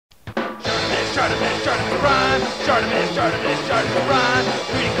Chardonnay, rhyme. Chardonnay, rhyme.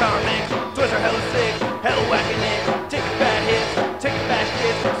 Reading comics, toys are hella sick, hella whacking it. Taking bad hits, taking bad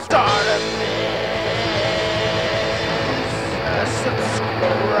shits. Start a mix.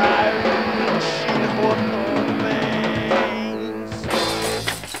 Subscribe.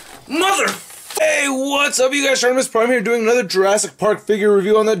 Mother! Hey, what's up, you guys? Artemis Prime here doing another Jurassic Park figure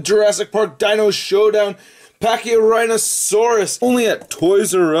review on the Jurassic Park Dino Showdown Pachyrhinosaurus. Only at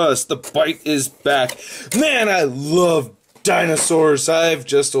Toys R Us. The bite is back. Man, I love dinosaurs. I've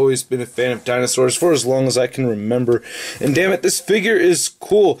just always been a fan of dinosaurs for as long as I can remember. And damn it, this figure is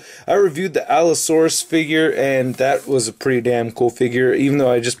cool. I reviewed the Allosaurus figure, and that was a pretty damn cool figure. Even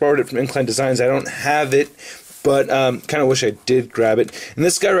though I just borrowed it from Incline Designs, I don't have it. But kind of wish I did grab it. And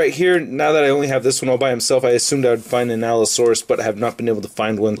this guy right here, now that I only have this one all by himself, I assumed I would find an Allosaurus, but I have not been able to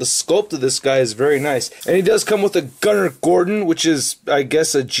find one. The sculpt of this guy is very nice. And he does come with a Gunner Gordon, which is, I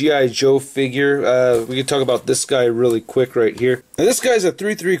guess, a G.I. Joe figure. We can talk about this guy really quick right here. Now, this guy's a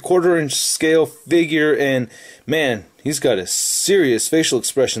 3 3/4 inch scale figure, and man, he's got a serious facial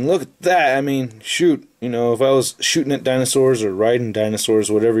expression. Look at that. I mean, shoot. You know, if I was shooting at dinosaurs or riding dinosaurs,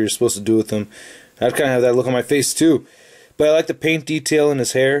 whatever you're supposed to do with them, I'd kind of have that look on my face too. But I like the paint detail in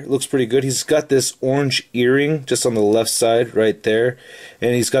his hair. It looks pretty good. He's got this orange earring just on the left side right there.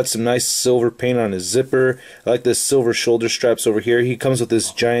 And he's got some nice silver paint on his zipper. I like the silver shoulder straps over here. He comes with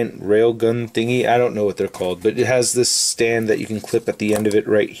this giant railgun thingy. I don't know what they're called, but it has this stand that you can clip at the end of it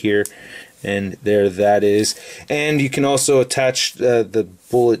right here. And there that is. And you can also attach the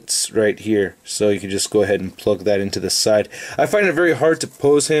bullets right here. So you can just go ahead and plug that into the side. I find it very hard to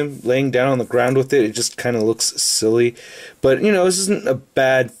pose him laying down on the ground with it. It just kind of looks silly. But, you know, this isn't a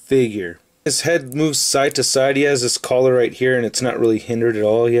bad figure. His head moves side to side. He has this collar right here, and it's not really hindered at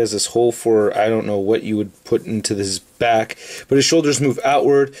all. He has this hole for, I don't know what you would put into his back. But his shoulders move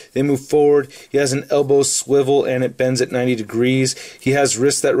outward. They move forward. He has an elbow swivel, and it bends at 90 degrees. He has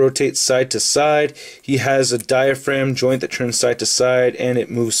wrists that rotate side to side. He has a diaphragm joint that turns side to side, and it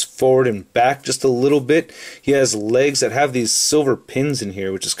moves forward and back just a little bit. He has legs that have these silver pins in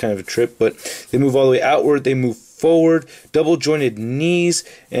here, which is kind of a trip, but they move all the way outward. They move forward, double jointed knees,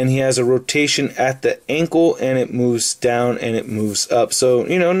 and he has a rotation at the ankle, and it moves down and it moves up. So,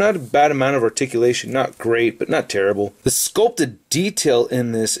 you know, not a bad amount of articulation, not great, but not terrible. The sculpted detail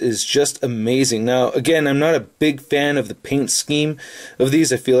in this is just amazing. Now, again, I'm not a big fan of the paint scheme of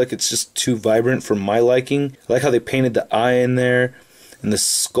these. I feel like it's just too vibrant for my liking. I like how they painted the eye in there, and the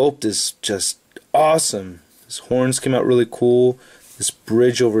sculpt is just awesome. His horns came out really cool. This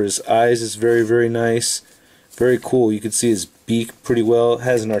bridge over his eyes is very, very nice. Very cool. You can see his beak pretty well. It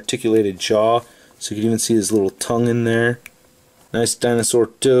has an articulated jaw, so you can even see his little tongue in there. Nice dinosaur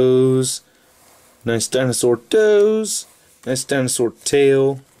toes. Nice dinosaur toes. Nice dinosaur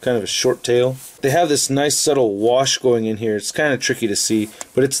tail. Kind of a short tail. They have this nice subtle wash going in here. It's kind of tricky to see,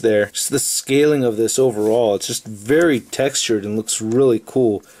 but it's there. Just the scaling of this overall, it's just very textured and looks really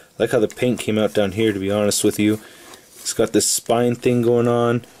cool. I like how the paint came out down here, to be honest with you. It's got this spine thing going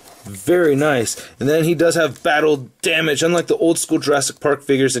on. Very nice. And then he does have battle damage, unlike the old school Jurassic Park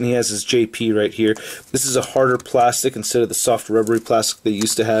figures, and he has his JP right here. This is a harder plastic instead of the soft rubbery plastic they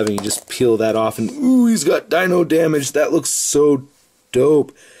used to have, and you just peel that off and ooh, he's got dino damage. That looks so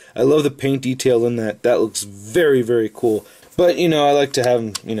dope. I love the paint detail in that. That looks very, very cool. But, you know, I like to have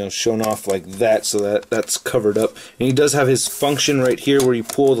him, you know, shown off like that so that that's covered up. And he does have his function right here where you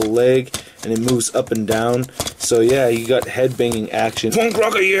pull the leg and it moves up and down. So, yeah, you got head-banging action. Punk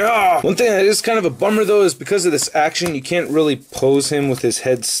rocker, yeah! One thing that is kind of a bummer, though, is because of this action, you can't really pose him with his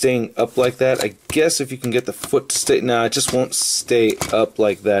head staying up like that. I guess if you can get the foot to stay... Nah, it just won't stay up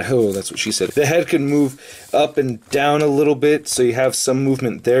like that. Oh, that's what she said. The head can move up and down a little bit, so you have some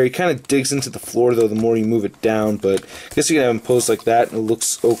movement there. He kind of digs into the floor, though, the more you move it down, but I guess you can have him posed like that, and it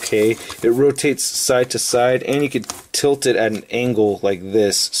looks okay. It rotates side to side, and you can tilt it at an angle like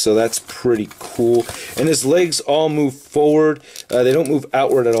this, so that's pretty cool. And his legs all move forward. They don't move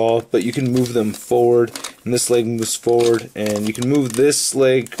outward at all, but you can move them forward, and this leg moves forward, and you can move this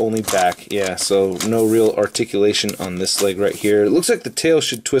leg only back. Yeah, so no real articulation on this leg right here. It looks like the tail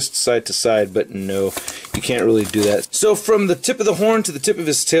should twist side to side, but no, you can't really do that. So from the tip of the horn to the tip of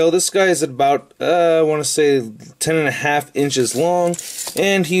his tail, this guy is at about, I want to say 10.5 inches long.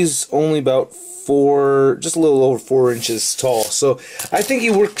 and he's only about just a little over 4 inches tall. So I think he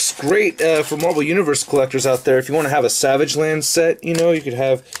works great for Marvel Universe collectors out there. If you want to have a Savage Land set, you know, you could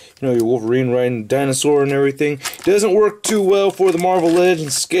have, you know, your Wolverine riding a dinosaur and everything. Doesn't work too well for the Marvel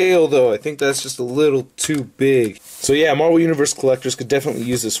Legends scale, though. I think that's just a little too big. So yeah, Marvel Universe collectors could definitely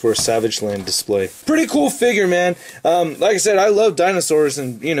use this for a Savage Land display. Pretty cool figure, man. Like I said, I love dinosaurs,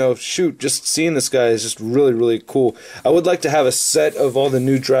 and, you know, shoot, just seeing this guy is just really, really cool. I would like to have a set of all the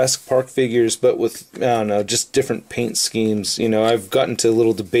new Jurassic Park figures, but with, I don't know, just different paint schemes. You know, I've gotten to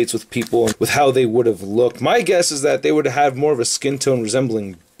little debates with people with how they would have looked. My guess is that they would have more of a skin tone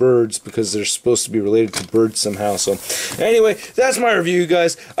resembling birds, because they're supposed to be related to birds somehow. So anyway, that's my review,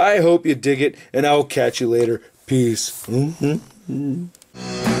 guys. I hope you dig it, and I'll catch you later. Peace.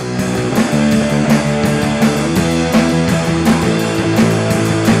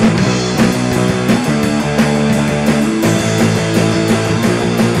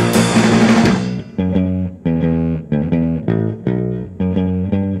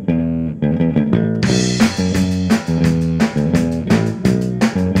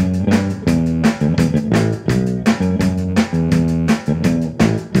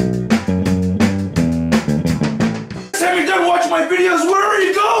 Have you done watching my videos? Where are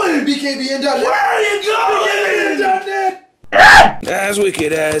you going? BKBN.net. Where are you going? BKBN.net. As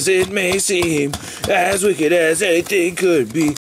wicked as it may seem, as wicked as anything could be.